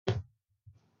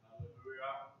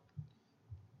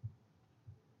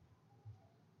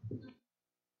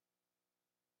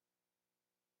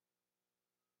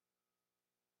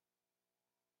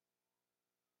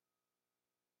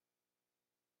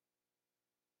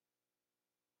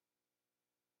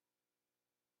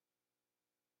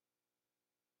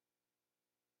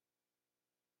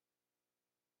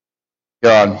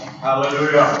God.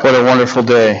 Hallelujah. What a wonderful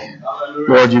day. Hallelujah.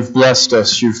 Lord, you've blessed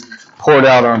us. You've poured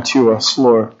out onto us,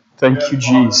 Lord. Thank you,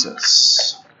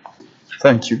 Jesus.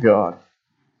 Thank you, God.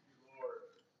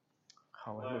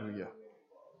 Hallelujah.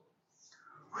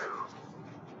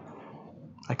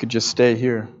 I could just stay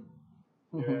here.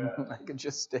 I could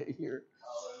just stay here.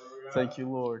 Thank you,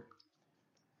 Lord.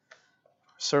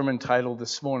 Sermon title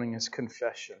this morning is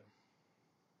Confession.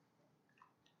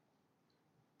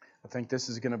 I think this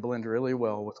is going to blend really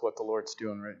well with what the Lord's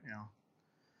doing right now.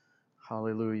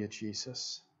 Hallelujah,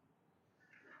 Jesus.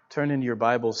 Turn into your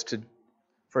Bibles to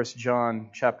 1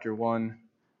 John chapter 1,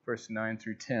 verse 9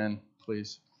 through 10,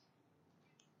 please.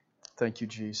 Thank you,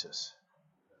 Jesus.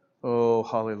 Oh,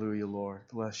 hallelujah, Lord.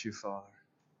 Bless you, Father.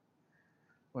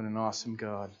 What an awesome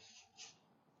God.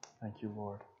 Thank you,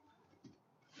 Lord.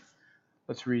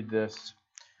 Let's read this.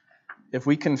 If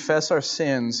we confess our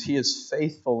sins, He is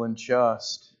faithful and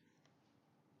just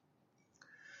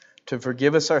to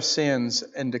forgive us our sins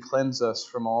and to cleanse us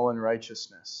from all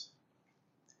unrighteousness.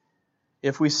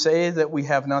 If we say that we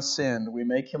have not sinned, we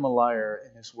make Him a liar,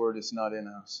 and His word is not in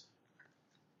us.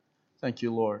 Thank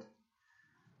you, Lord.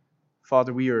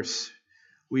 Father, we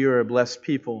are a blessed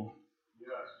people.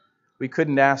 We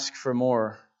couldn't ask for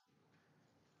more.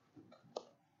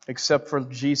 Except for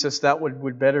Jesus, that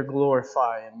would better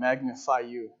glorify and magnify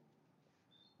you.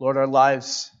 Lord, our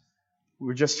lives,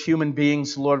 we're just human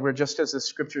beings, Lord. We're just, as the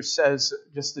Scripture says,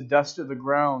 just the dust of the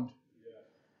ground.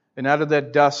 And out of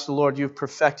that dust, Lord, you've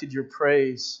perfected your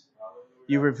praise.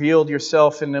 You revealed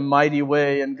yourself in a mighty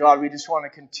way. And God, we just want to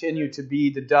continue to be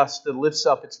the dust that lifts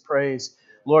up its praise.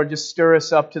 Lord, just stir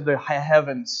us up to the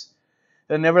heavens.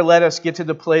 And never let us get to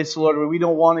the place, Lord, where we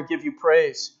don't want to give you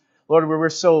praise. Lord, where we're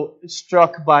so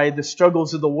struck by the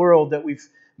struggles of the world that we've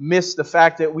missed the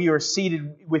fact that we are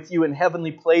seated with you in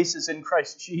heavenly places in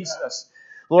Christ Jesus.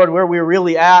 Lord, where we're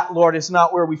really at, Lord, is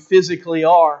not where we physically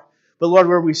are, but Lord,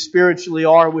 where we spiritually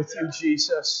are with you,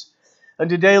 Jesus. And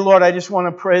today, Lord, I just want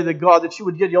to pray that God, that you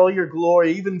would get all your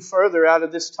glory even further out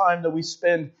of this time that we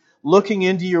spend looking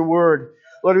into your word.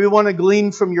 Lord, we want to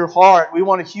glean from your heart. We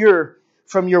want to hear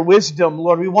from your wisdom,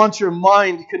 Lord. We want your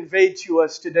mind conveyed to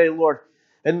us today, Lord.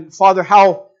 And Father,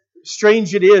 how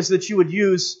strange it is that you would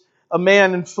use a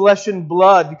man in flesh and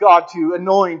blood, God, to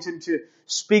anoint and to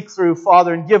speak through,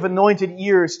 Father, and give anointed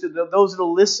ears to those that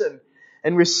will listen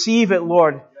and receive it,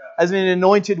 Lord, as in an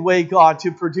anointed way, God,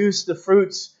 to produce the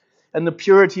fruits and the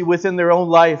purity within their own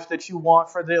life that you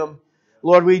want for them.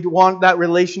 Lord, we want that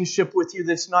relationship with you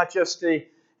that's not just a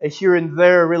here and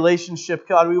there relationship,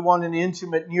 God. We want an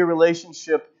intimate, near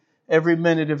relationship every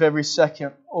minute of every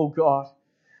second, oh God.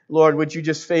 Lord, would you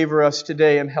just favor us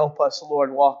today and help us, Lord,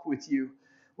 walk with you.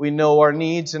 We know our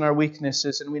needs and our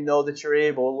weaknesses, and we know that you're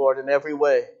able, Lord, in every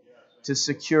way to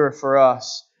secure for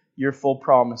us your full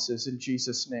promises. In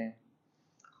Jesus' name,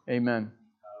 amen.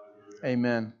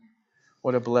 Amen.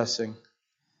 What a blessing.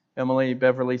 Emily,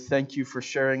 Beverly, thank you for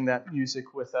sharing that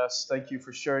music with us. Thank you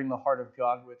for sharing the heart of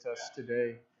God with us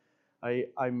today. I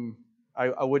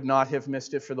would not have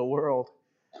missed it for the world.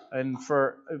 And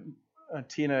for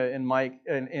Tina and Mike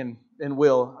and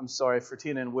Will, I'm sorry, for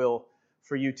Tina and Will,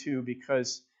 for you too,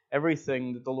 because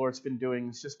everything that the Lord's been doing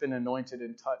has just been anointed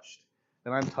and touched.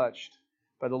 And I'm touched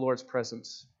by the Lord's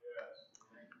presence.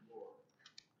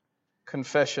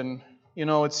 Confession. You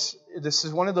know, this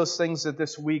is one of those things that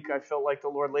this week I felt like the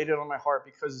Lord laid it on my heart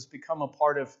because it's become a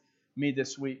part of me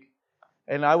this week.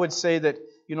 And I would say that,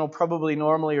 you know, probably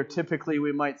normally or typically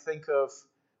we might think of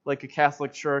like a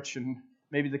Catholic church and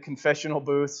maybe the confessional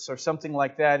booths or something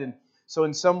like that. And so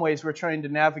in some ways we're trying to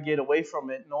navigate away from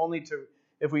it, and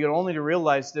if we can only to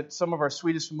realize that some of our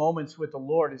sweetest moments with the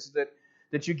Lord is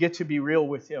that you get to be real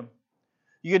with Him.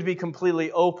 You get to be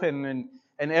completely open,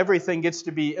 and everything gets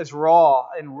to be as raw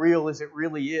and real as it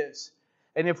really is.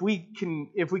 And if we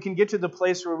can get to the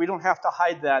place where we don't have to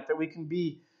hide that we can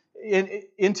be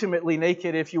intimately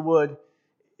naked, if you would,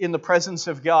 in the presence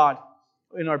of God,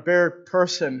 in our bare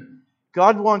person,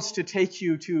 God wants to take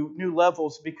you to new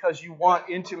levels because you want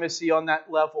intimacy on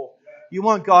that level. You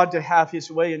want God to have His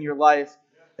way in your life.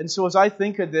 And so as I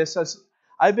think of this, as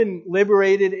I've been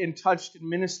liberated and touched and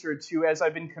ministered to as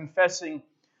I've been confessing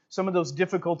some of those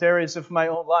difficult areas of my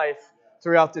own life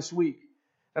throughout this week.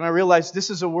 And I realized this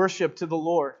is a worship to the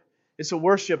Lord. It's a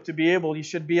worship you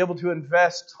should be able to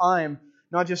invest time,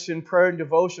 not just in prayer and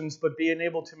devotions, but being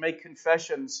able to make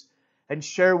confessions and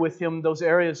share with Him those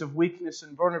areas of weakness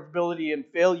and vulnerability and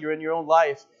failure in your own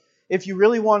life. If you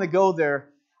really want to go there,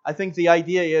 I think the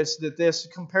idea is that this,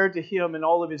 compared to Him in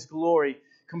all of His glory,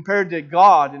 compared to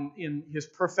God in His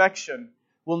perfection,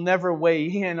 will never weigh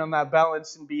in on that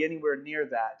balance and be anywhere near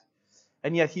that.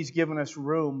 and yet He's given us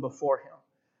room before Him.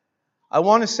 I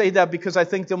want to say that because I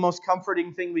think the most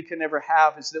comforting thing we can ever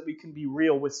have is that we can be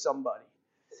real with somebody.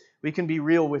 We can be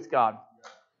real with God.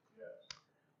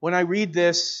 When I read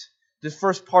this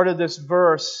first part of this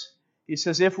verse, he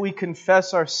says, if we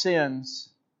confess our sins,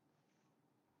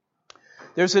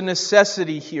 there's a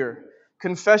necessity here.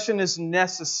 Confession is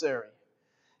necessary.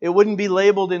 It wouldn't be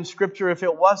labeled in Scripture if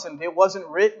it wasn't. It wasn't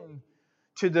written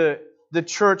to the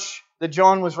church that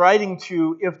John was writing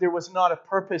to if there was not a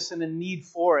purpose and a need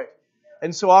for it.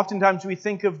 And so oftentimes we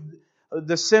think of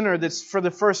the sinner that's for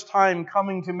the first time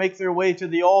coming to make their way to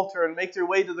the altar and make their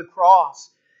way to the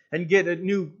cross and get a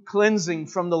new cleansing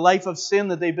from the life of sin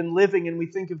that they've been living. And we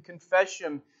think of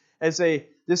confession as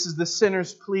this is the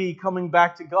sinner's plea coming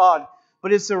back to God.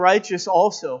 But it's the righteous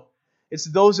also. It's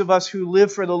those of us who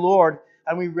live for the Lord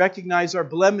and we recognize our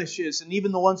blemishes and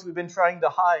even the ones we've been trying to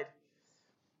hide.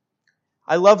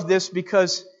 I love this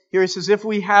because here it says, if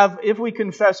we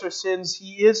confess our sins,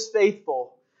 He is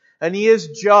faithful and He is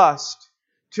just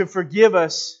to forgive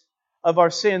us of our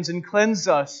sins and cleanse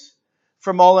us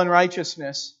from all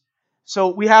unrighteousness. So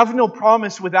we have no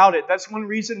promise without it. That's one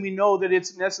reason we know that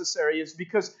it's necessary, is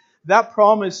because that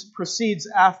promise proceeds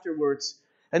afterwards.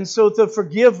 And so the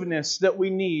forgiveness that we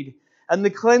need and the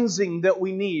cleansing that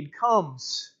we need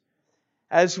comes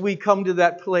as we come to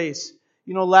that place.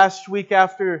 You know, last week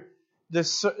after the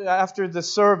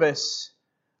service,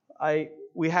 I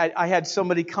had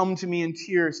somebody come to me in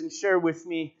tears and share with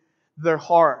me their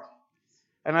heart.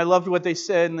 And I loved what they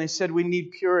said, and they said, we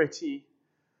need purity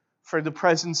for the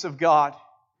presence of God.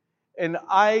 And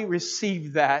I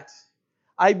received that.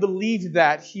 I believe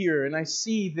that here, and I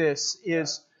see this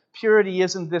is purity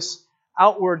isn't this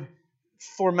outward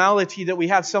formality that we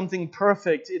have something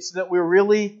perfect. It's that we're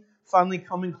really finally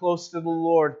coming close to the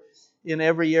Lord in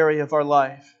every area of our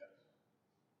life.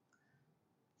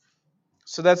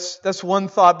 So that's one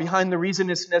thought behind the reason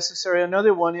it's necessary.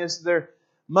 Another one is there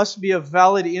must be a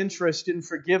valid interest in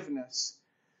forgiveness.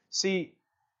 See,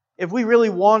 if we really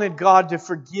wanted God to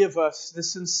forgive us, the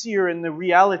sincere and the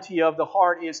reality of the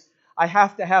heart is, I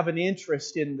have to have an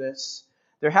interest in this.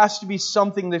 There has to be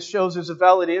something that shows there's a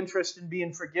valid interest in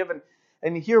being forgiven.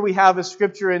 And here we have a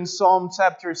scripture in Psalm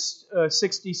chapter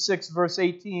 66, verse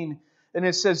 18. And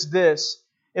it says this,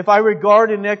 if I regard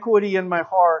iniquity in my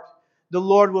heart, the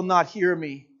Lord will not hear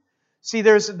me. See,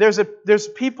 there's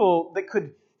people that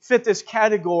could fit this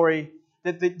category,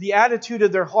 that the attitude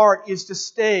of their heart is to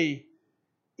stay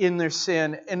in their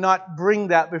sin and not bring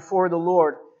that before the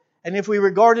Lord. And if we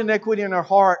regard iniquity in our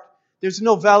heart, there's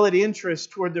no valid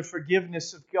interest toward the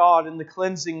forgiveness of God and the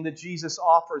cleansing that Jesus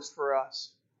offers for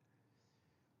us.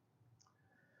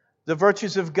 The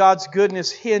virtues of God's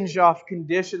goodness hinge off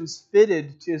conditions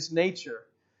fitted to His nature.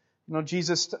 You know,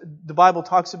 the Bible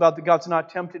talks about that God's not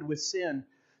tempted with sin.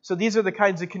 So these are the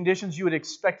kinds of conditions you would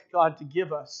expect God to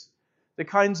give us. The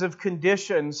kinds of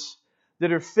conditions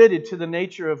that are fitted to the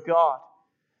nature of God.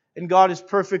 And God is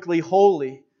perfectly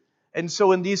holy. And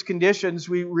so in these conditions,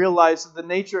 we realize that the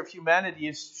nature of humanity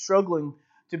is struggling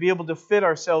to be able to fit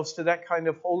ourselves to that kind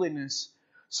of holiness.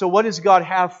 So what does God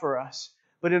have for us?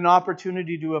 But an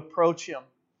opportunity to approach Him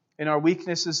in our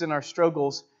weaknesses and our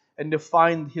struggles and to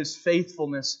find His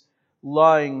faithfulness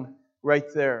lying right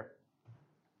there.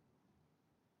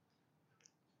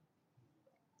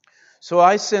 So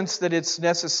I sense that it's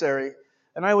necessary.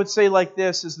 And I would say like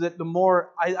this, is that the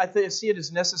more, I see it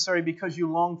as necessary because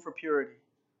you long for purity.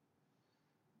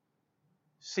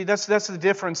 See, that's the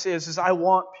difference is I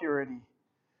want purity.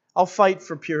 I'll fight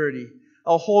for purity.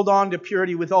 I'll hold on to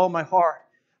purity with all my heart.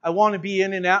 I want to be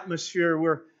in an atmosphere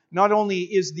where not only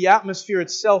is the atmosphere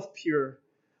itself pure,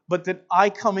 but that I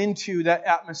come into that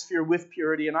atmosphere with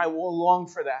purity, and I will long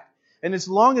for that. And as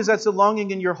long as that's a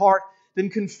longing in your heart, then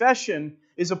confession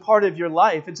is a part of your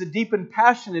life. It's a deep and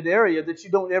passionate area that you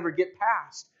don't ever get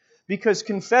past. Because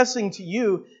confessing to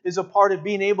you is a part of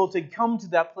being able to come to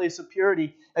that place of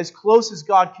purity as close as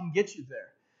God can get you there.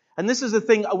 And this is the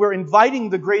thing, we're inviting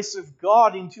the grace of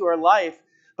God into our life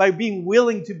by being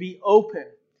willing to be open.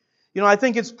 You know, I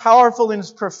think it's powerful and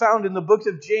it's profound. In the book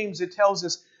of James, it tells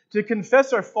us to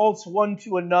confess our faults one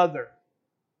to another.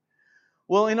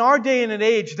 Well, in our day and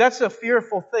age, that's a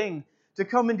fearful thing, to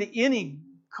come into any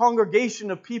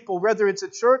congregation of people, whether it's a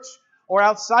church or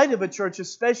outside of a church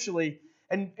especially,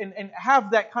 and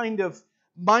have that kind of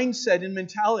mindset and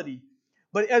mentality.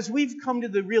 But as we've come to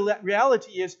the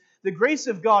reality is, the grace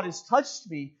of God has touched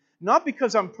me, not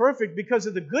because I'm perfect, because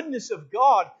of the goodness of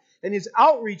God and His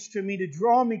outreach to me to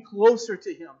draw me closer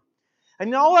to Him.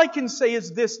 And all I can say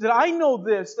is this, that I know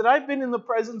this, that I've been in the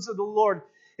presence of the Lord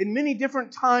in many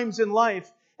different times in life,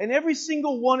 And every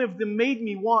single one of them made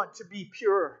me want to be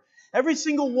pure. Every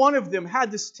single one of them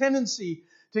had this tendency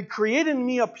to create in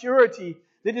me a purity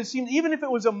that it seemed, even if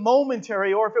it was a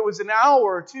momentary, or if it was an hour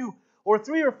or two, or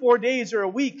 3 or 4 days or a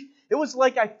week, it was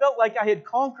like I felt like I had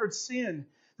conquered sin,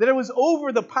 that I was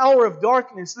over the power of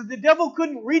darkness, that the devil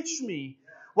couldn't reach me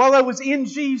while I was in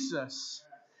Jesus.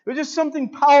 There was just something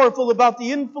powerful about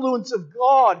the influence of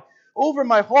God over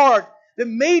my heart that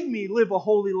made me live a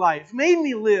holy life, made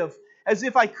me live as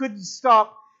if I couldn't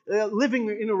stop living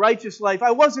in a righteous life.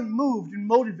 I wasn't moved and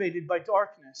motivated by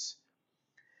darkness.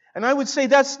 And I would say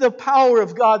that's the power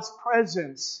of God's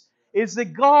presence, is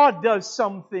that God does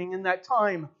something in that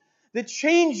time that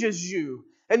changes you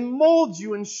and molds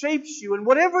you and shapes you. And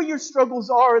whatever your struggles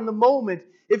are in the moment,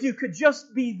 if you could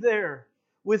just be there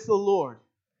with the Lord,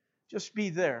 just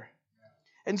be there.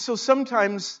 And so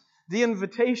sometimes the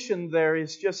invitation there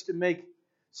is just to make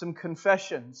some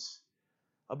confessions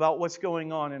about what's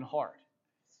going on in heart.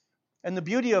 And the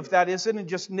beauty of that isn't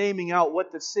just naming out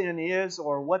what the sin is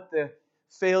or what the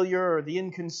failure or the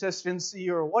inconsistency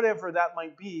or whatever that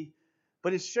might be,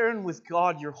 but it's sharing with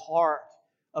God your heart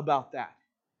about that.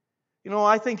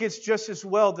 I think it's just as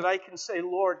well that I can say,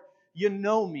 Lord, you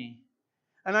know me.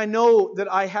 And I know that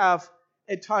I have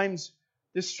at times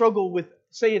this struggle with,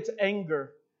 say it's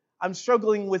anger. I'm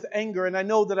struggling with anger and I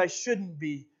know that I shouldn't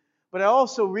be. But I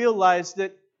also realize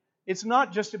that it's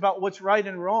not just about what's right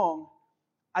and wrong.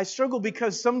 I struggle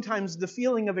because sometimes the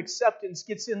feeling of acceptance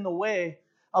gets in the way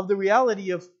of the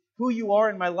reality of who you are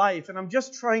in my life. And I'm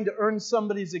just trying to earn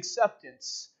somebody's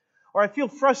acceptance. Or I feel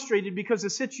frustrated because the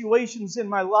situations in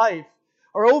my life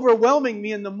are overwhelming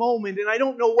me in the moment and I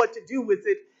don't know what to do with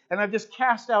it. And I've just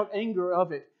cast out anger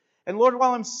of it. And Lord,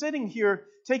 while I'm sitting here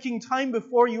taking time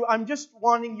before you, I'm just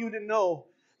wanting you to know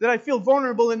that I feel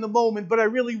vulnerable in the moment, but I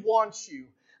really want you.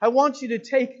 I want you to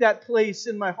take that place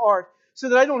in my heart so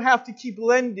that I don't have to keep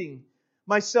lending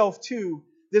myself to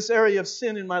this area of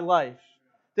sin in my life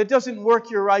that doesn't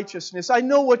work your righteousness. I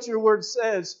know what your word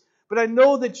says, but I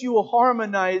know that you will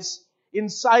harmonize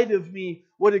inside of me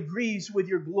what agrees with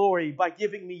your glory by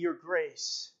giving me your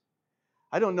grace.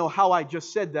 I don't know how I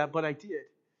just said that, but I did.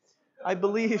 I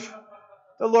believe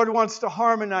the Lord wants to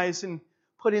harmonize and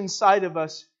put inside of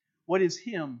us what is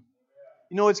Him.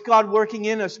 It's God working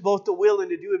in us both to will and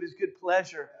to do of His good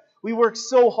pleasure. We work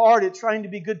so hard at trying to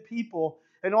be good people,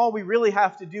 and all we really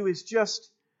have to do is just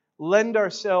lend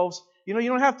ourselves. You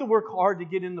don't have to work hard to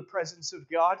get in the presence of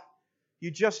God. You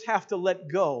just have to let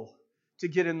go to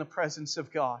get in the presence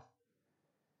of God.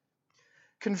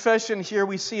 Confession here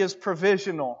we see as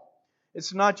provisional.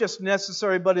 It's not just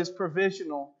necessary, but it's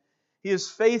provisional. He is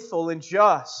faithful and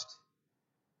just.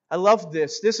 I love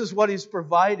this. This is what He's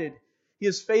provided. He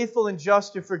is faithful and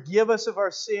just to forgive us of our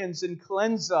sins and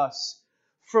cleanse us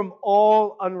from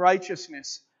all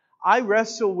unrighteousness. I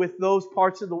wrestle with those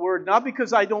parts of the Word, not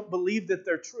because I don't believe that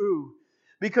they're true,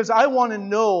 because I want to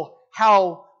know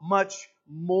how much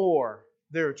more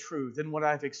they're true than what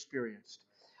I've experienced.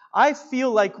 I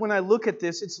feel like when I look at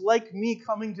this, it's like me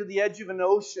coming to the edge of an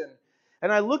ocean.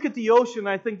 And I look at the ocean and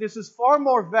I think this is far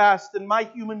more vast than my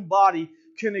human body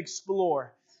can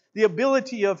explore. The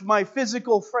ability of my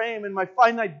physical frame and my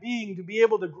finite being to be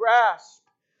able to grasp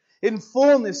in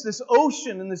fullness this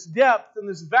ocean and this depth and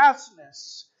this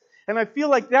vastness. And I feel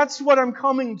like that's what I'm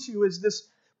coming to, is this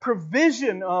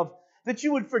provision of that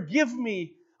you would forgive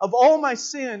me of all my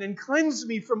sin and cleanse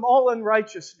me from all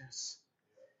unrighteousness.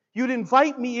 You'd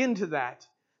invite me into that.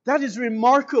 That is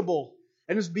remarkable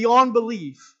and is beyond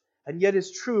belief, and yet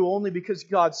is true only because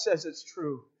God says it's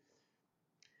true.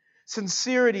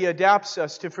 Sincerity adapts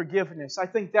us to forgiveness. I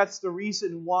think that's the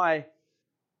reason why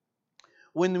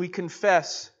when we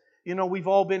confess, we've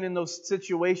all been in those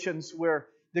situations where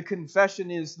the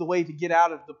confession is the way to get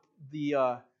out of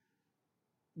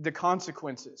the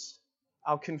consequences.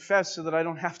 I'll confess so that I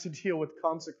don't have to deal with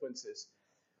consequences.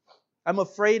 I'm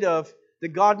afraid of that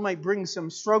God might bring some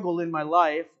struggle in my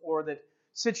life, or that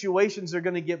situations are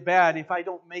going to get bad if I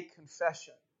don't make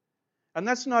confession. And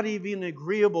that's not even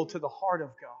agreeable to the heart of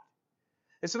God.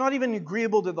 It's not even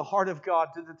agreeable to the heart of God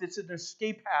that it's an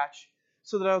escape hatch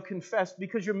so that I'll confess,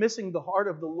 because you're missing the heart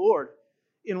of the Lord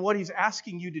in what He's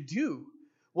asking you to do,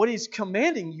 what He's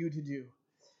commanding you to do.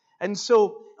 And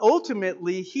so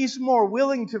ultimately, He's more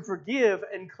willing to forgive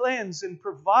and cleanse and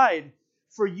provide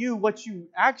for you what you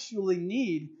actually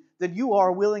need than you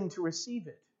are willing to receive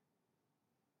it.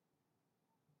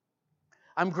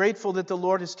 I'm grateful that the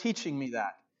Lord is teaching me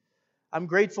that. I'm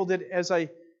grateful that as I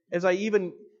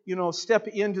even step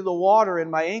into the water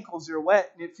and my ankles are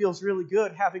wet, and it feels really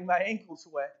good having my ankles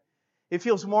wet. It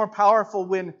feels more powerful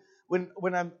when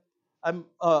I'm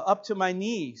up to my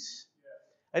knees.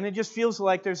 And it just feels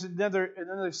like there's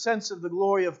another sense of the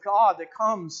glory of God that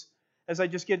comes as I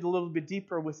just get a little bit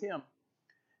deeper with Him.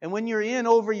 And when you're in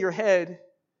over your head,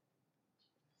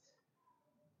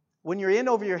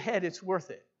 it's worth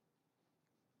it.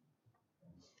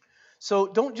 So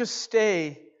don't just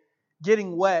stay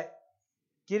getting wet.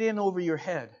 Get in over your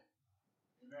head.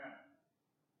 Amen.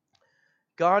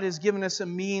 God has given us a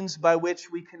means by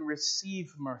which we can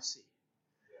receive mercy.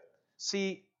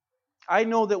 See, I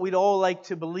know that we'd all like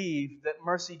to believe that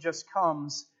mercy just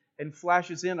comes and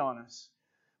flashes in on us.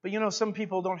 But some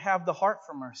people don't have the heart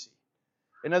for mercy.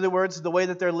 In other words, the way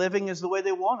that they're living is the way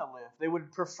they want to live. They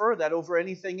would prefer that over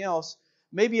anything else.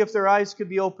 Maybe if their eyes could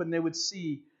be opened, they would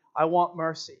see, I want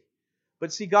mercy.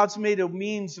 But see, God's made a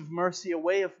means of mercy, a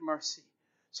way of mercy.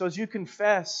 So as you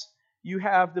confess, you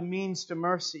have the means to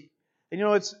mercy. And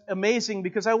it's amazing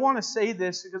because I want to say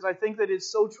this because I think that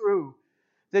it's so true.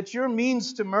 That your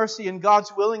means to mercy and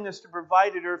God's willingness to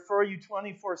provide it are for you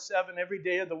 24/7 every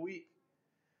day of the week.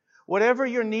 Whatever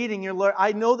you're needing,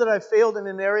 I know that I've failed in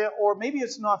an area, or maybe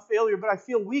it's not failure, but I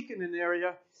feel weak in an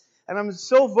area, and I'm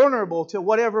so vulnerable to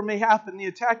whatever may happen, the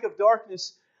attack of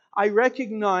darkness. I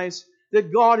recognize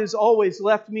that God has always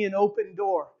left me an open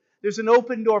door. There's an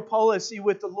open door policy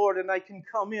with the Lord, and I can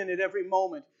come in at every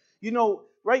moment.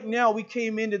 Right now we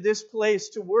came into this place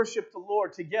to worship the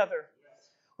Lord together.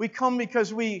 We come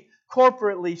because we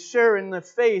corporately share in the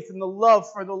faith and the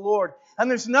love for the Lord. And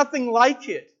there's nothing like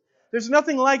it. There's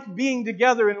nothing like being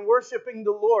together and worshiping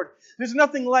the Lord. There's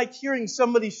nothing like hearing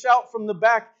somebody shout from the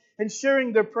back and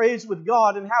sharing their praise with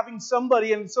God and having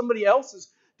somebody else is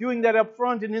doing that up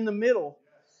front and in the middle.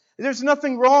 There's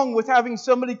nothing wrong with having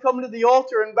somebody come to the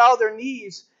altar and bow their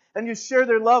knees and just share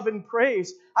their love and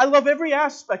praise. I love every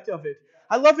aspect of it.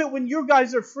 I love it when you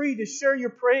guys are free to share your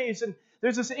praise, and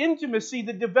there's this intimacy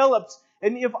that develops.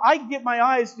 And if I get my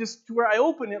eyes just to where I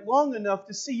open it long enough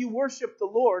to see you worship the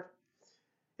Lord,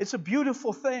 it's a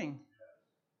beautiful thing.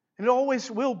 And it always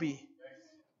will be.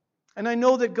 And I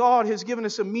know that God has given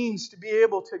us a means to be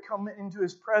able to come into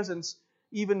His presence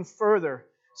even further.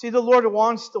 See, the Lord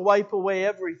wants to wipe away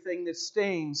everything that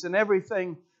stains and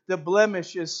everything that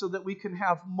blemishes so that we can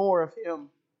have more of Him.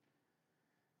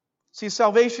 See,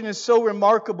 salvation is so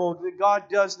remarkable that God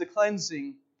does the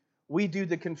cleansing. We do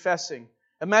the confessing.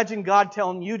 Imagine God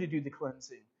telling you to do the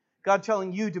cleansing. God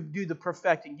telling you to do the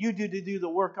perfecting. You to do the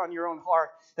work on your own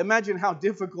heart. Imagine how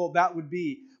difficult that would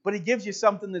be. But He gives you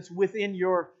something that's within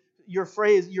your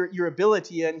phrase, your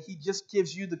ability, and He just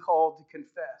gives you the call to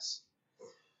confess.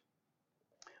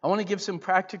 I want to give some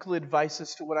practical advice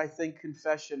as to what I think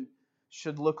confession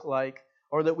should look like,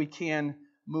 or that we can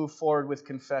move forward with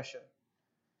confession.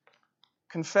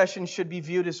 Confession should be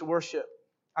viewed as worship.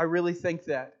 I really think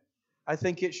that. I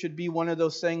think it should be one of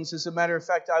those things. As a matter of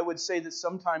fact, I would say that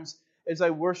sometimes as I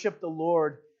worship the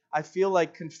Lord, I feel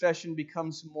like confession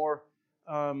becomes more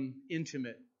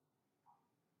intimate.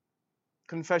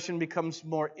 Confession becomes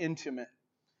more intimate.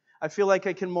 I feel like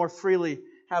I can more freely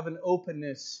have an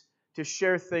openness to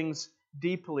share things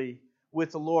deeply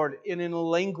with the Lord and in a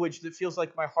language that feels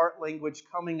like my heart language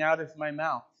coming out of my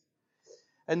mouth.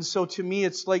 And so to me,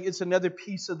 it's like it's another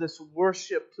piece of this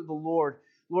worship to the Lord.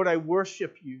 Lord, I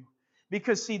worship you.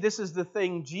 Because see, this is the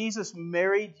thing. Jesus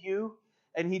married you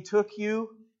and He took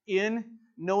you in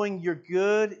knowing you're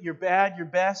good, you're bad, you're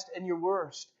best, and you're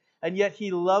worst. And yet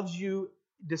He loves you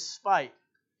despite.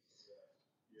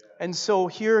 And so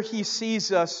here He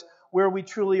sees us where we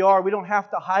truly are. We don't have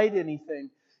to hide anything.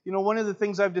 One of the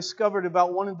things I've discovered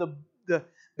about one of the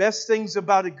best things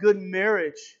about a good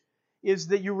marriage is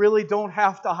that you really don't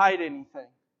have to hide anything.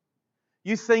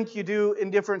 You think you do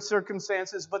in different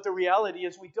circumstances, but the reality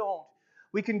is we don't.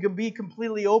 We can be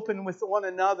completely open with one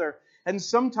another. And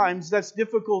sometimes that's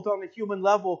difficult on a human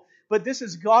level. But this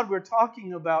is God we're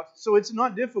talking about. So it's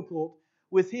not difficult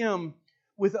with Him,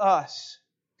 with us.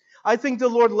 I think the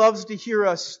Lord loves to hear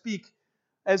us speak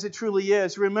as it truly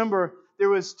is. Remember, there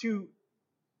was two,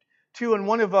 and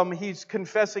one of them He's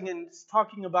confessing and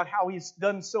talking about how He's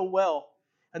done so well.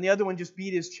 And the other one just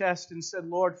beat his chest and said,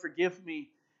 Lord, forgive me.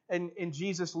 And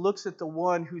Jesus looks at the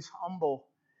one who's humble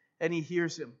and He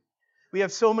hears him. We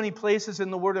have so many places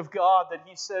in the Word of God that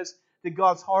He says that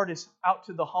God's heart is out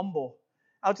to the humble.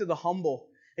 Out to the humble.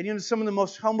 And some of the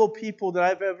most humble people that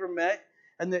I've ever met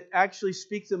and that actually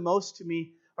speak the most to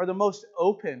me are the most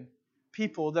open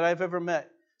people that I've ever met.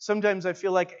 Sometimes I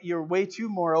feel like you're way too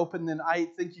more open than I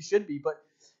think you should be. But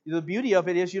the beauty of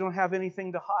it is you don't have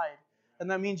anything to hide.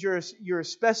 And that means you're a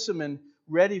specimen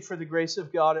ready for the grace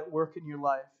of God at work in your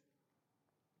life.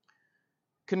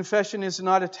 Confession is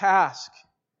not a task.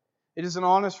 It is an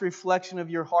honest reflection of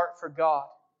your heart for God.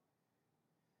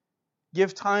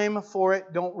 Give time for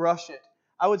it. Don't rush it.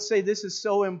 I would say this is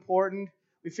so important.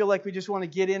 We feel like we just want to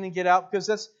get in and get out because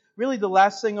that's really the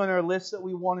last thing on our list that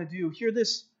we want to do. Hear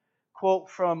this quote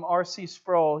from R.C.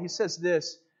 Sproul. He says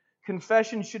this,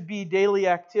 confession should be daily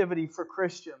activity for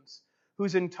Christians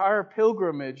whose entire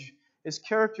pilgrimage is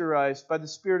characterized by the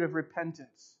spirit of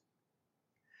repentance.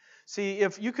 See,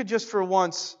 if you could just for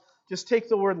once, just take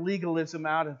the word legalism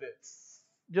out of it.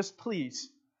 Just please,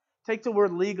 take the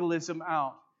word legalism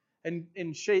out. And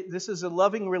this is a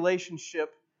loving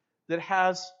relationship that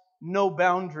has no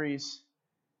boundaries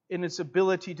in its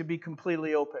ability to be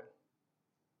completely open.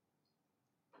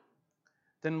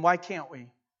 Then why can't we?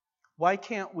 Why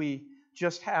can't we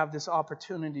just have this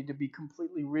opportunity to be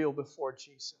completely real before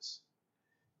Jesus?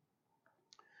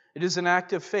 It is an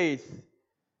act of faith.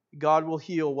 God will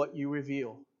heal what you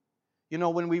reveal. You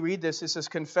know, when we read this, it says,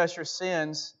 confess your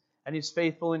sins, and He's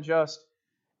faithful and just.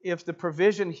 If the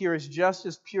provision here is just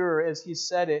as pure as He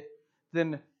said it,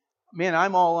 then, man,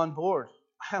 I'm all on board.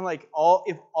 I'm like,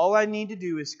 if all I need to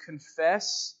do is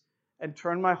confess and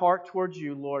turn my heart towards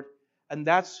You, Lord, and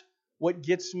that's what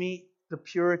gets me the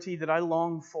purity that I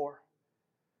long for.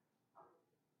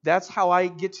 That's how I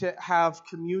get to have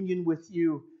communion with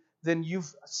You. Then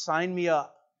you've signed me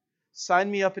up.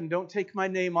 Sign me up and don't take my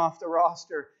name off the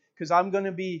roster, because I'm going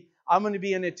to be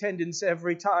in attendance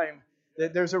every time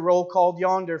that there's a roll called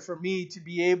yonder for me to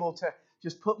be able to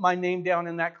just put my name down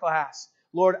in that class.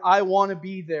 Lord, I want to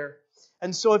be there.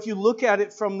 And so if you look at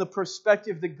it from the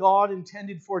perspective that God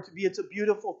intended for it to be, it's a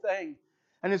beautiful thing.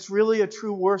 And it's really a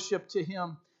true worship to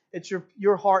Him. It's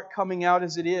your heart coming out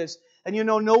as it is. And you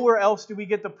know, nowhere else do we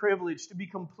get the privilege to be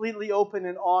completely open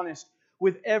and honest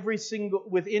with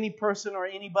any person or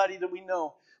anybody that we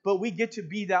know. But we get to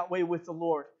be that way with the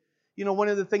Lord. You know, one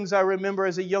of the things I remember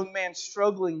as a young man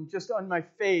struggling just on my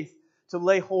faith to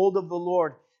lay hold of the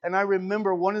Lord. And I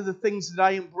remember one of the things that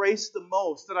I embraced the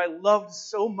most, that I loved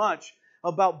so much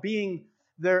about being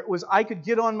there, was I could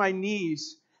get on my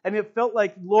knees and it felt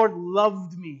like Lord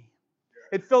loved me.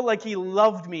 It felt like He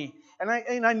loved me.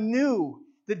 And I knew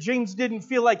that James didn't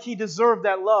feel like he deserved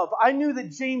that love. I knew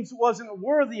that James wasn't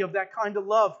worthy of that kind of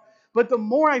love. But the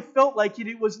more I felt like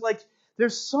it was like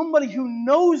there's somebody who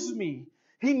knows me.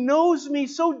 He knows me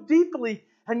so deeply,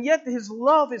 and yet His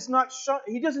love is not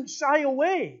He doesn't shy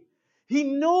away. He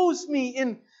knows me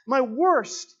in my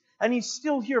worst, and He's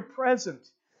still here present.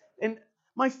 And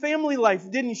my family life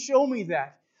didn't show me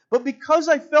that. But because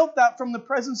I felt that from the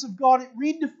presence of God, it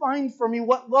redefined for me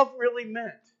what love really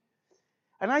meant.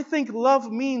 And I think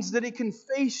love means that it can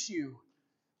face you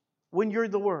when you're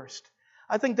the worst.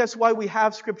 I think that's why we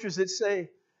have scriptures that say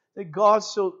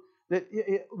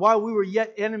that while we were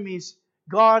yet enemies,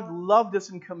 God loved us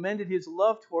and commended His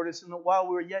love toward us, and that while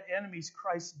we were yet enemies,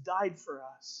 Christ died for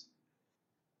us.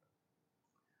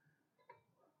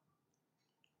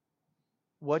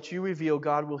 What you reveal,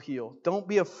 God will heal. Don't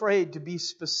be afraid to be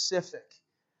specific.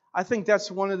 I think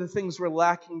that's one of the things we're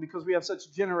lacking because we have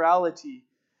such generality,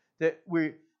 that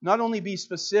we not only be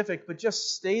specific, but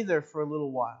just stay there for a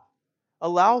little while.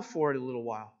 Allow for it a little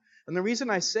while. And the reason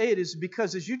I say it is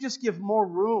because as you just give more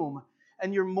room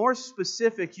and you're more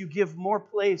specific, you give more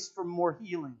place for more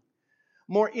healing,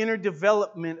 more inner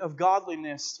development of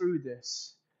godliness through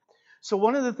this. So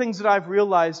one of the things that I've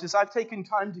realized is I've taken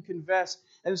time to confess,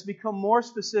 and it's become more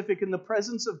specific, and the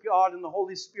presence of God and the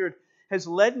Holy Spirit has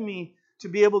led me to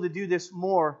be able to do this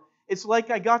more. It's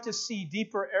like I got to see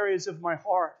deeper areas of my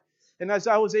heart. And as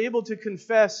I was able to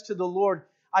confess to the Lord,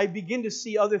 I begin to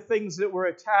see other things that were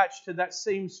attached to that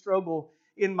same struggle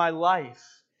in my life.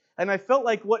 And I felt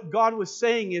like what God was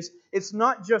saying is, it's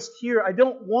not just here. I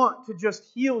don't want to just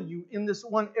heal you in this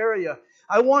one area.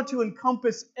 I want to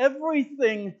encompass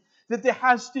everything that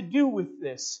has to do with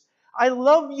this. I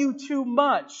love you too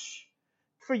much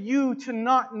for you to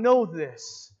not know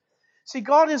this. See,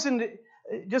 God isn't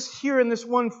just here in this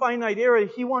one finite area.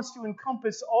 He wants to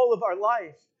encompass all of our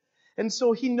life. And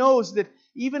so He knows that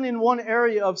even in one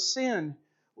area of sin,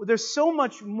 there's so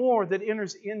much more that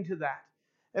enters into that.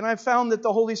 And I found that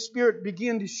the Holy Spirit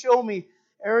began to show me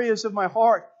areas of my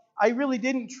heart. I really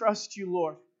didn't trust You,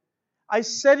 Lord. I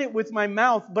said it with my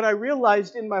mouth, but I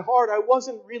realized in my heart I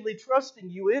wasn't really trusting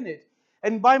You in it.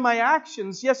 And by my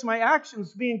actions, yes, my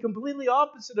actions being completely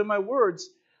opposite of my words,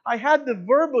 I had the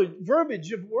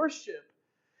verbiage of worship.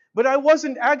 But I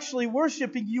wasn't actually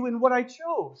worshiping You in what I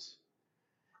chose.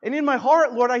 And in my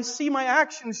heart, Lord, I see my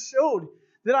actions showed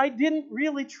that I didn't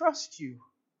really trust You.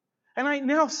 And I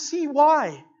now see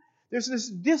why. There's this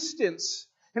distance.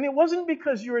 And it wasn't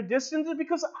because you were distant, it's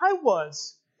because I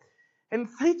was. And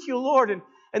thank You, Lord.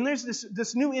 And there's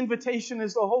this new invitation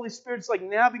as the Holy Spirit's like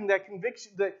nabbing that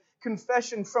conviction, that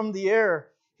confession from the air.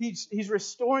 He's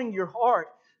restoring your heart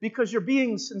because you're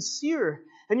being sincere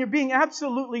and you're being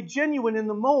absolutely genuine in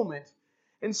the moment.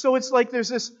 And so it's like there's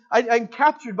this, I'm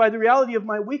captured by the reality of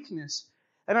my weakness.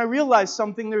 And I realized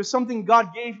something. There's something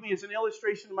God gave me as an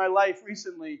illustration in my life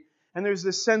recently. And there's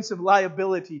this sense of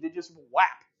liability to just whap.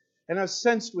 And I was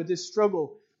sensed with this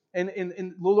struggle. And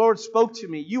the Lord spoke to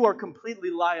me. You are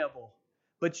completely liable,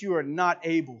 but you are not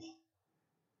able.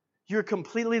 You're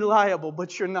completely liable,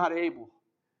 but you're not able.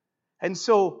 And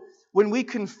so when we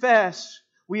confess,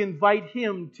 we invite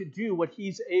Him to do what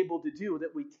He's able to do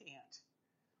that we can't.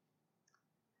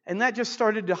 And that just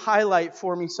started to highlight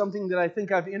for me something that I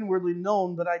think I've inwardly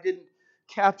known, but I didn't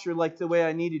capture like the way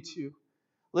I needed to.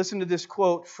 Listen to this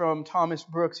quote from Thomas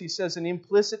Brooks. He says, an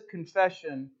implicit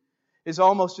confession is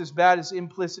almost as bad as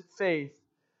implicit faith.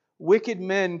 Wicked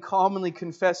men commonly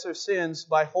confess their sins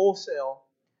by wholesale.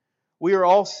 We are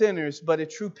all sinners, but a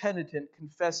true penitent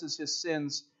confesses his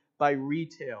sins by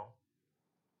retail.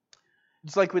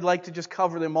 It's like we'd like to just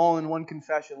cover them all in one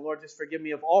confession. Lord, just forgive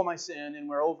me of all my sin, and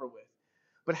we're over with.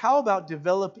 But how about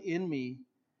develop in me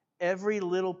every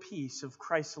little piece of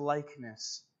Christ's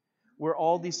likeness where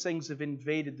all these things have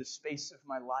invaded the space of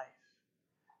my life?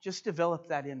 Just develop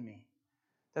that in me.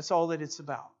 That's all that it's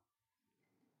about.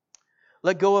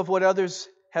 Let go of what others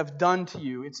have done to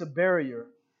you. It's a barrier.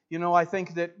 You know, I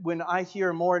think that when I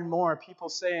hear more and more people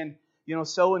saying, you know,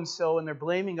 so-and-so, and they're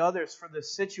blaming others for the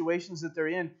situations that they're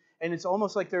in, and it's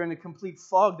almost like they're in a complete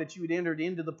fog that you had entered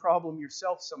into the problem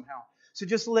yourself somehow. So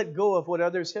just let go of what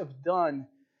others have done,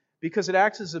 because it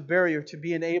acts as a barrier to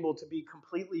being able to be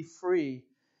completely free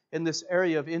in this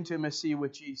area of intimacy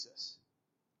with Jesus.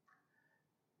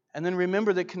 And then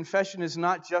remember that confession is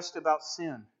not just about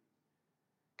sin.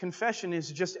 Confession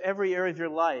is just every area of your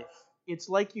life. It's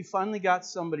like you finally got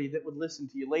somebody that would listen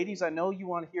to you. Ladies, I know you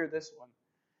want to hear this one.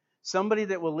 Somebody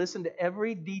that will listen to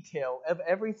every detail of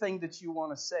everything that you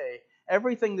want to say,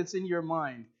 everything that's in your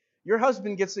mind. Your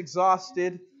husband gets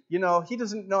exhausted. You know, he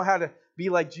doesn't know how to be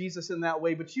like Jesus in that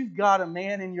way, but you've got a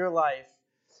man in your life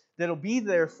that'll be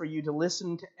there for you to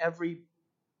listen to every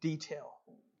detail.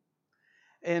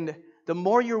 And the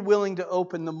more you're willing to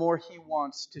open, the more He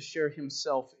wants to share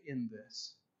Himself in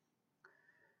this.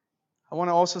 I want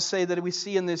to also say that we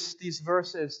see in these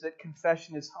verses that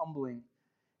confession is humbling.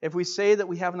 If we say that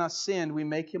we have not sinned, we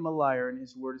make Him a liar and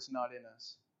His word is not in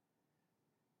us.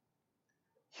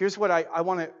 Here's what I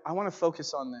want to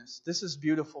focus on this. This is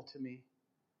beautiful to me.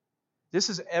 This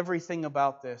is everything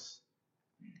about this.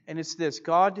 And it's this.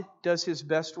 God does His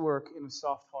best work in a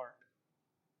soft heart.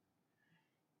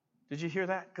 Did you hear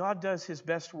that? God does His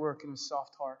best work in a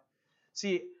soft heart.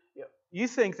 See, you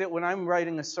think that when I'm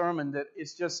writing a sermon that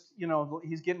it's just, you know,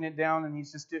 He's getting it down and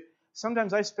He's just...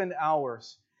 Sometimes I spend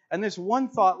hours. And there's one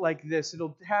thought like this.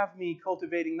 It'll have me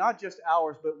cultivating not just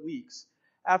hours, but weeks.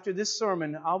 After this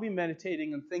sermon, I'll be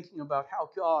meditating and thinking about how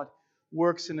God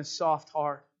works in a soft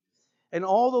heart. And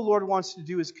all the Lord wants to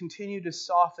do is continue to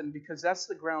soften, because that's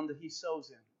the ground that He sows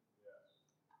in.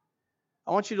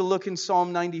 I want you to look in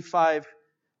Psalm 95,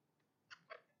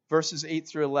 verses 8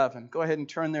 through 11. Go ahead and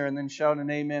turn there and then shout an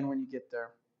amen when you get there.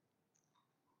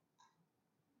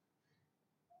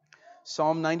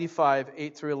 Psalm 95,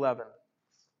 8 through 11.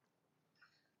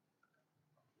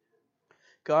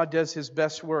 God does His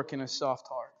best work in a soft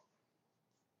heart.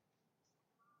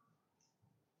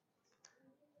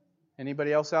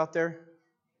 Anybody else out there?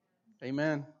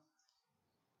 Amen.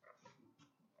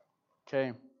 Okay.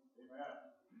 Amen.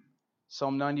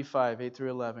 Psalm 95, 8 through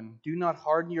 11. Do not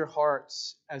harden your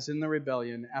hearts as in the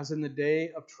rebellion, as in the day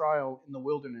of trial in the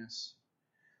wilderness.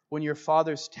 When your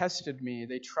fathers tested me,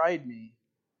 they tried me.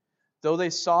 Though they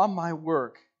saw my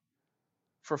work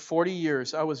for 40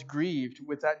 years, I was grieved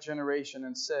with that generation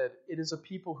and said, it is a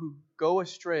people who go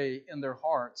astray in their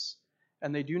hearts,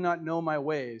 and they do not know my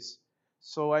ways.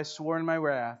 So I swore in my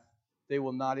wrath, they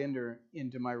will not enter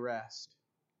into my rest.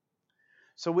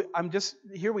 So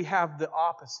here we have the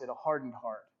opposite, a hardened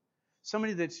heart.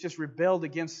 Somebody that's just rebelled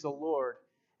against the Lord,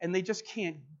 and they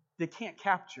can't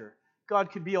capture. God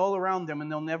could be all around them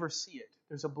and they'll never see it.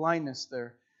 There's a blindness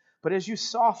there. But as you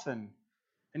soften,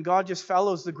 and God just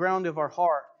follows the ground of our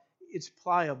heart, it's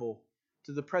pliable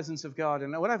to the presence of God.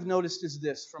 And what I've noticed is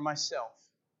this for myself.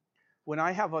 When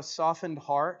I have a softened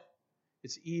heart,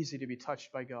 it's easy to be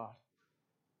touched by God.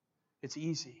 It's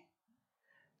easy.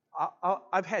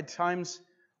 I've had times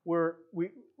where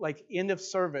like end of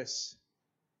service,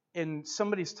 and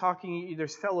somebody's talking,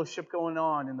 there's fellowship going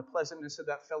on, and the pleasantness of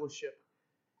that fellowship.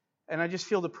 And I just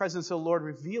feel the presence of the Lord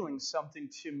revealing something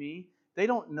to me. They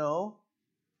don't know.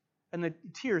 And the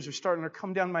tears are starting to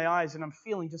come down my eyes, and I'm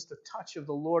feeling just the touch of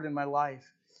the Lord in my life.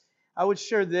 I would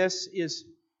share this is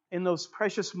in those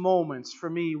precious moments for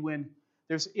me when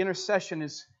there's intercession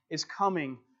is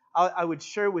coming. I would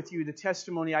share with you the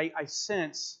testimony I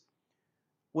sense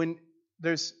when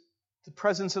there's the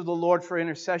presence of the Lord for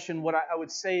intercession. What I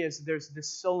would say is there's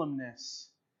this solemnness.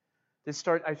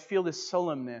 I feel this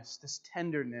solemnness, this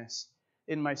tenderness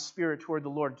in my spirit toward the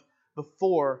Lord.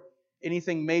 Before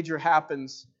anything major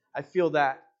happens, I feel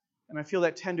that. And I feel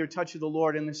that tender touch of the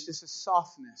Lord, and there's just a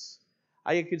softness.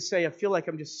 I could say I feel like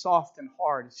I'm just soft and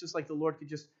hard. It's just like the Lord could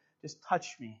just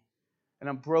touch me. And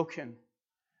I'm broken.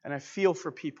 And I feel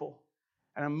for people.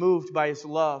 And I'm moved by His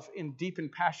love in deep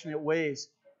and passionate ways.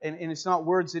 And it's not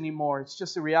words anymore. It's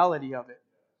just the reality of it.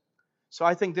 So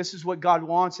I think this is what God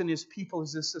wants in His people,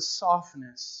 is this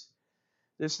softness.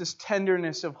 There's this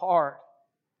tenderness of heart.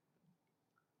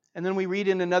 And then we read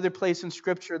in another place in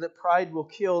Scripture that pride will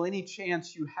kill any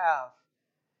chance you have.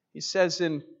 He says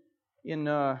in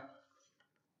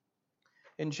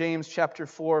James chapter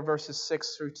 4, verses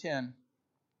 6 through 10.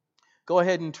 Go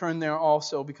ahead and turn there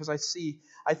also, because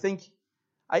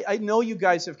I know you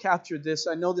guys have captured this.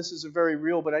 I know this is very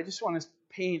real, but I just want to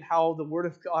paint how the Word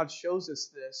of God shows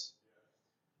us this.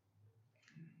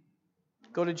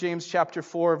 Go to James chapter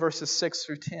 4, verses 6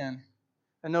 through 10.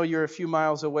 I know you're a few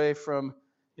miles away from,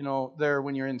 there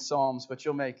when you're in Psalms, but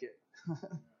you'll make it.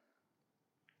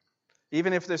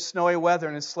 Even if there's snowy weather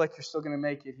and it's slick, you're still going to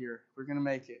make it here. We're going to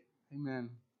make it.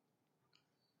 Amen.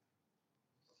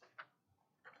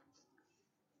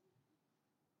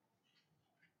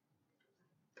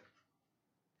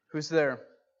 Who's there?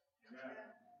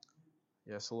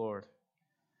 Yes, Lord.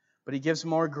 But He gives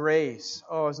more grace.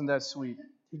 Oh, isn't that sweet?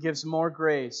 He gives more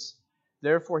grace.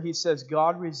 Therefore, He says,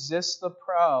 God resists the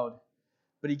proud,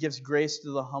 but He gives grace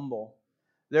to the humble.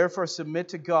 Therefore, submit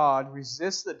to God,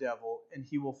 resist the devil, and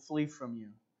he will flee from you.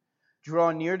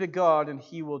 Draw near to God, and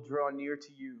He will draw near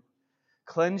to you.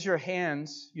 Cleanse your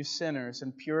hands, you sinners,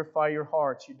 and purify your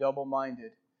hearts, you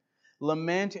double-minded.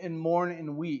 Lament and mourn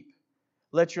and weep.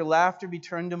 Let your laughter be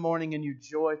turned to mourning and your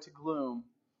joy to gloom.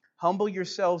 Humble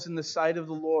yourselves in the sight of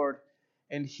the Lord,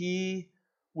 and He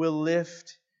will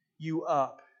lift you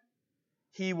up.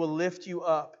 He will lift you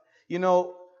up.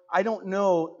 I don't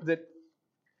know that.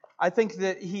 I think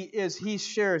that He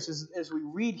shares, as we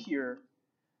read here,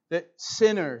 that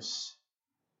sinners,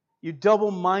 you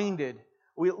double-minded.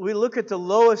 We look at the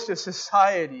lowest of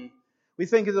society. We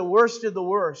think of the worst,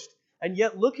 and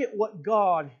yet look at what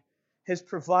God has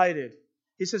provided.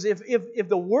 He says, if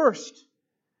the worst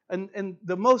and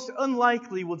the most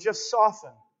unlikely will just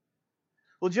soften,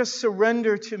 will just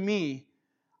surrender to me,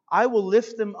 I will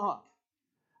lift them up.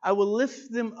 I will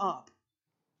lift them up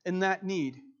in that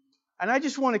need. And I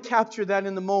just want to capture that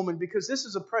in the moment, because this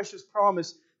is a precious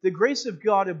promise. The grace of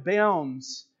God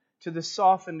abounds to the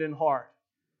softened in heart.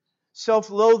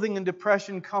 Self-loathing and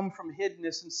depression come from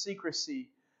hiddenness and secrecy,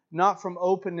 not from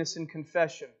openness and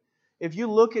confession. If you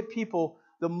look at people,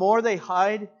 the more they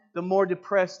hide, the more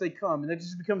depressed they come. And it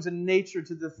just becomes a nature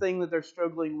to the thing that they're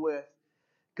struggling with.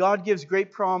 God gives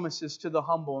great promises to the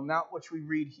humble, and not what we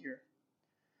read here.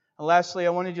 And lastly,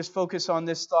 I want to just focus on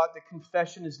this thought that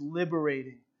confession is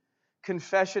liberating.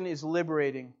 Confession is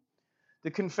liberating.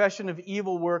 The confession of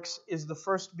evil works is the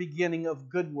first beginning of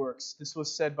good works. This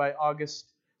was said by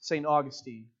St.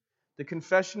 Augustine. The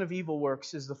confession of evil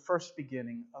works is the first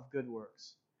beginning of good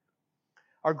works.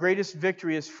 Our greatest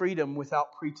victory is freedom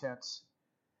without pretense.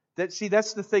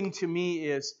 That's the thing to me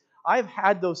is, I've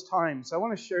had those times. I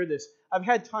want to share this. I've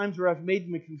had times where I've made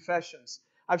my confessions.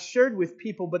 I've shared with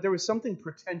people, but there was something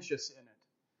pretentious in it.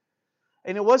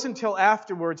 And it wasn't until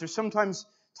afterwards, or sometimes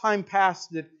time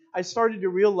passed, that I started to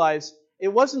realize it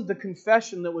wasn't the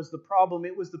confession that was the problem,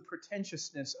 it was the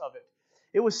pretentiousness of it.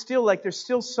 It was still like there's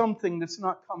still something that's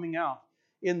not coming out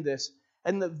in this.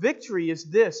 And the victory is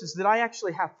this, is that I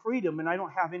actually have freedom and I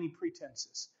don't have any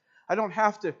pretenses. I don't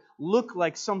have to look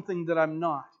like something that I'm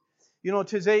not.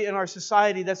 Today in our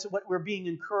society, that's what we're being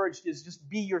encouraged, is just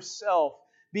be yourself,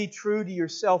 be true to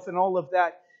yourself and all of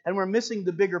that. And we're missing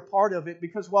the bigger part of it,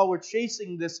 because while we're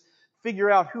chasing this, figure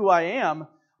out who I am,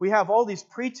 we have all these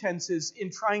pretenses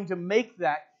in trying to make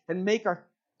that and make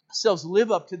ourselves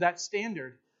live up to that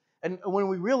standard. And when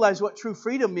we realize what true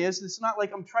freedom is, it's not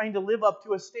like I'm trying to live up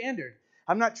to a standard.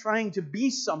 I'm not trying to be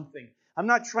something. I'm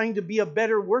not trying to be a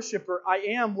better worshiper. I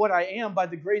am what I am by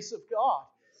the grace of God.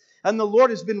 And the Lord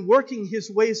has been working His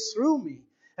ways through me.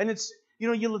 And it's,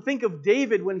 you'll think of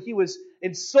David when he was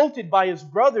insulted by his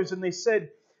brothers and they said,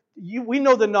 we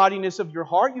know the naughtiness of your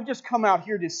heart. You've just come out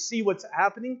here to see what's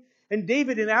happening. And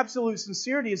David, in absolute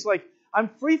sincerity, is like, I'm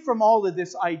free from all of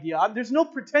this idea. There's no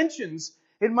pretensions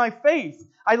in my faith.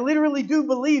 I literally do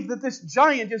believe that this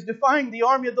giant is defying the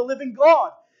army of the living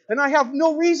God. And I have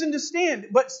no reason to stand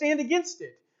against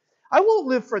it. I won't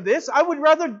live for this. I would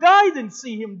rather die than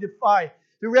see him defy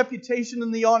the reputation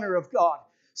and the honor of God.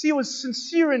 See, it was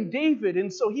sincere in David,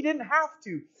 and so he didn't have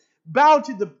to bow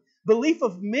to the belief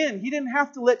of men. He didn't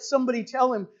have to let somebody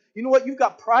tell him, you know what, you've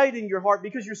got pride in your heart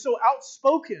because you're so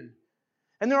outspoken.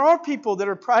 And there are people that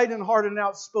are pride in heart and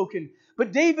outspoken,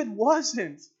 but David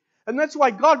wasn't. And that's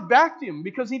why God backed him,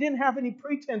 because he didn't have any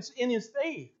pretense in his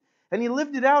faith. And he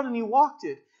lived it out and he walked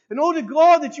it. And oh, to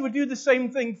God that you would do the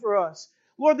same thing for us.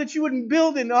 Lord, that you would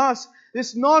build in us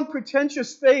this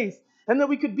non-pretentious faith, and that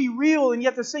we could be real and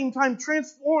yet at the same time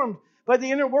transformed by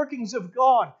the inner workings of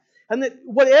God. And that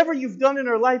whatever you've done in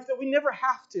our life, that we never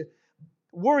have to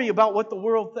worry about what the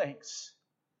world thinks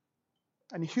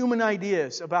and human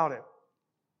ideas about it.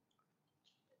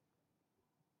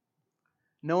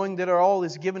 Knowing that our all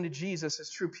is given to Jesus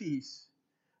is true peace.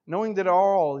 Knowing that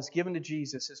our all is given to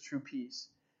Jesus is true peace.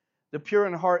 The pure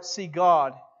in heart see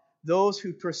God. Those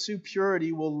who pursue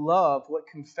purity will love what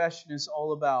confession is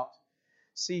all about.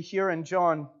 See here in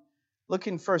John, look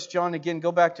in 1 John again.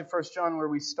 Go back to 1 John where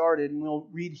we started, and we'll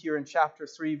read here in chapter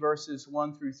 3, verses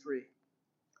 1 through 3.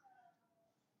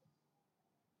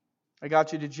 I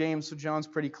got you to James, so John's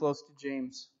pretty close to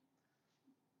James.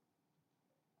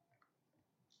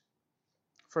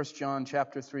 1 John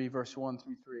chapter 3, verse 1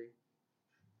 through 3. It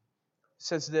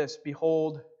says this,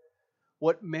 Behold,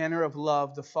 what manner of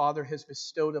love the Father has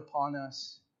bestowed upon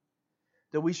us,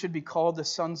 that we should be called the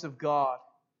sons of God.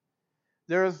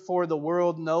 Therefore the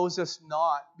world knows us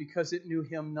not, because it knew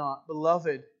Him not.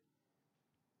 Beloved,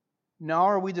 now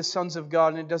are we the sons of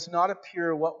God, and it does not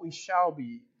appear what we shall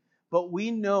be. But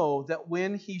we know that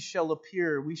when He shall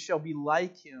appear, we shall be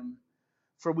like Him,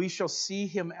 for we shall see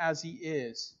Him as He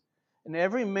is. And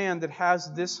every man that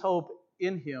has this hope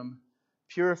in Him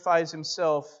purifies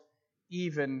himself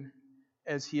even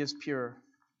as He is pure.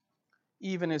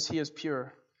 Even as He is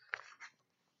pure.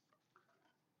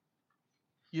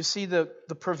 You see the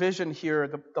provision here,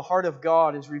 the heart of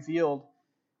God is revealed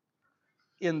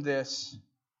in this.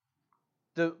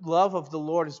 The love of the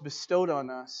Lord is bestowed on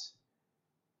us.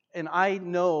 And I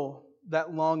know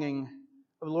that longing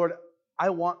of, Lord,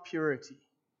 I want purity.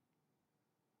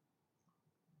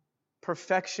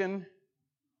 Perfection,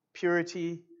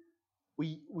 purity.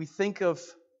 We think of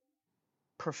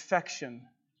perfection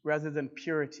rather than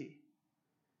purity.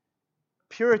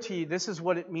 Purity, this is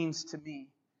what it means to me.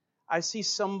 I see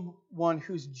someone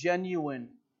who's genuine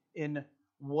in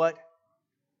what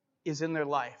is in their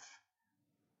life.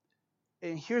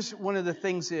 And here's one of the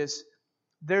things is,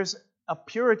 there's a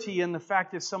purity in the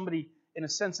fact that somebody, in a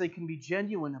sense, they can be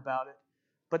genuine about it.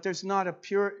 But there's not a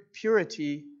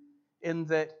purity in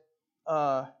that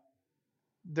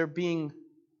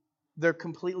they're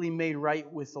completely made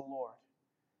right with the Lord.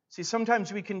 See,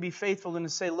 sometimes we can be faithful and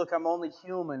say, look, I'm only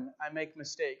human. I make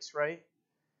mistakes, right?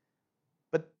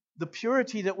 But the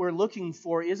purity that we're looking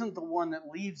for isn't the one that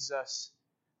leaves us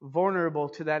vulnerable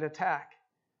to that attack.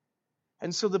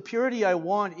 And so the purity I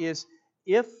want is,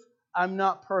 if I'm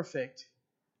not perfect,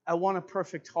 I want a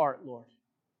perfect heart, Lord.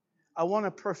 I want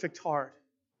a perfect heart.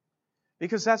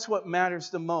 Because that's what matters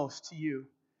the most to you.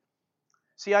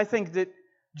 See, I think that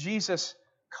Jesus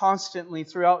constantly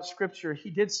throughout Scripture, He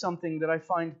did something that I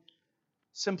find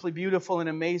simply beautiful and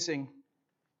amazing.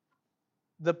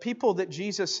 The people that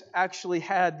Jesus actually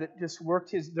had that just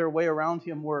worked their way around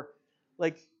Him were,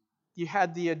 like, you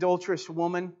had the adulterous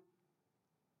woman,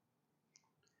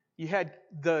 you had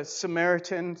the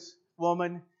Samaritan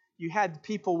woman, you had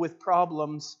people with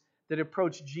problems that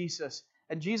approached Jesus.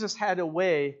 And Jesus had a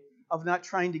way of not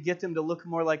trying to get them to look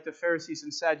more like the Pharisees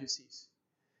and Sadducees.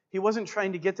 He wasn't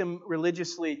trying to get them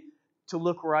religiously to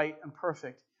look right and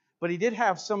perfect. But He did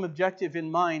have some objective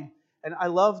in mind. And I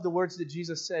love the words that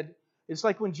Jesus said. It's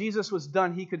like when Jesus was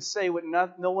done, He could say what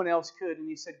no one else could. And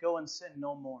He said, go and sin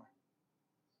no more.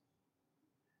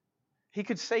 He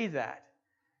could say that.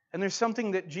 And there's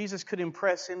something that Jesus could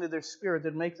impress into their spirit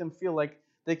that make them feel like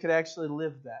they could actually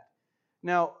live that.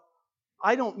 Now,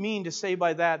 I don't mean to say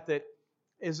by that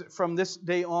is from this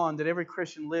day on that every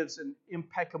Christian lives an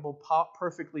impeccable,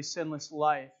 perfectly sinless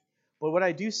life. But what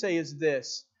I do say is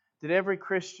this, that every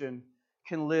Christian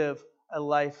can live a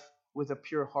life with a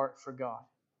pure heart for God.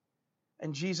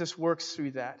 And Jesus works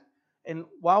through that. And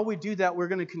while we do that, we're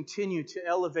going to continue to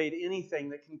elevate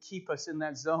anything that can keep us in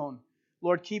that zone.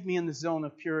 Lord, keep me in the zone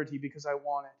of purity because I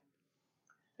want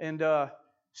it. And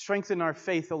strengthen our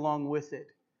faith along with it.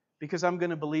 Because I'm going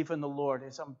to believe in the Lord.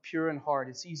 As I'm pure in heart,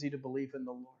 it's easy to believe in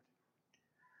the Lord.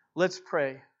 Let's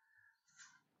pray.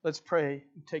 Let's pray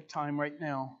and take time right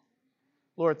now.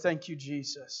 Lord, thank you,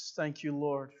 Jesus. Thank you,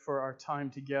 Lord, for our time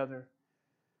together.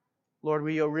 Lord,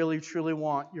 we really, truly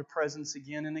want your presence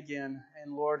again and again.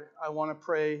 And Lord, I want to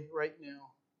pray right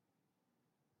now.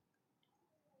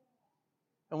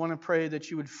 I want to pray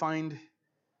that you would find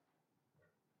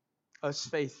us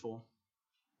faithful.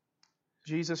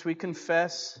 Jesus, we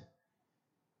confess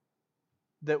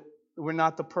that we're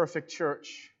not the perfect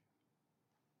church.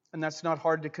 And that's not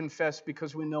hard to confess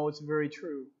because we know it's very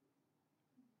true.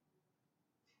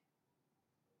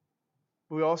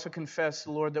 We also confess,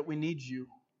 Lord, that we need you.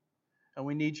 And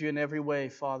we need you in every way,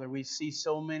 Father. We see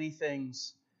so many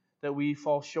things that we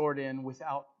fall short in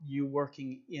without you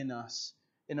working in us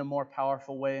in a more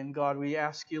powerful way. And God, we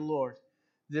ask you, Lord,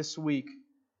 this week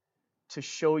to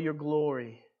show your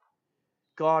glory.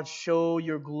 God, show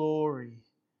your glory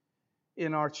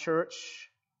in our church.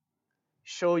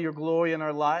 Show your glory in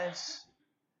our lives.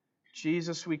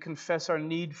 Jesus, we confess our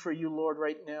need for you, Lord,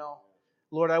 right now.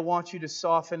 Lord, I want you to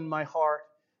soften my heart.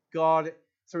 God,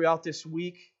 throughout this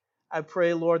week, I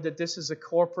pray, Lord, that this is a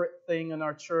corporate thing in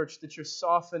our church, that you're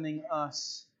softening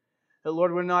us. That,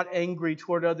 Lord, we're not angry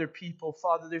toward other people.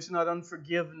 Father, there's not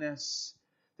unforgiveness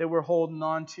that we're holding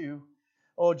on to.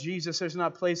 Oh, Jesus, there's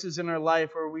not places in our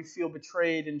life where we feel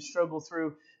betrayed and struggle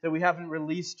through that we haven't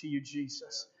released to you,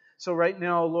 Jesus. So right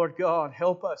now, Lord God,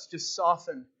 help us just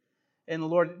soften. And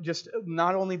Lord, just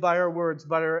not only by our words,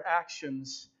 but our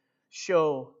actions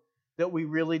show that we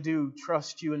really do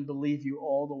trust you and believe you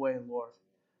all the way, Lord.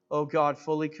 Oh God,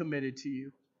 fully committed to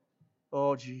you.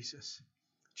 Oh Jesus.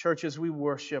 Church, as we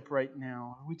worship right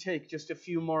now, we take just a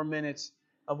few more minutes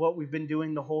of what we've been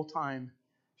doing the whole time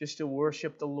just to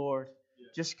worship the Lord.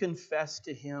 Just confess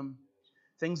to Him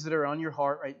things that are on your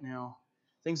heart right now,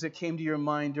 things that came to your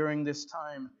mind during this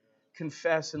time.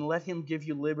 Confess and let Him give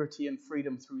you liberty and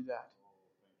freedom through that.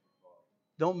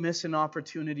 Don't miss an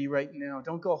opportunity right now.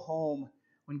 Don't go home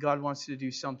when God wants you to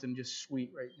do something just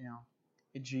sweet right now.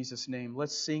 In Jesus' name,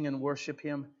 let's sing and worship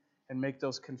Him and make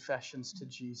those confessions to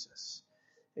Jesus.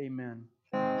 Amen.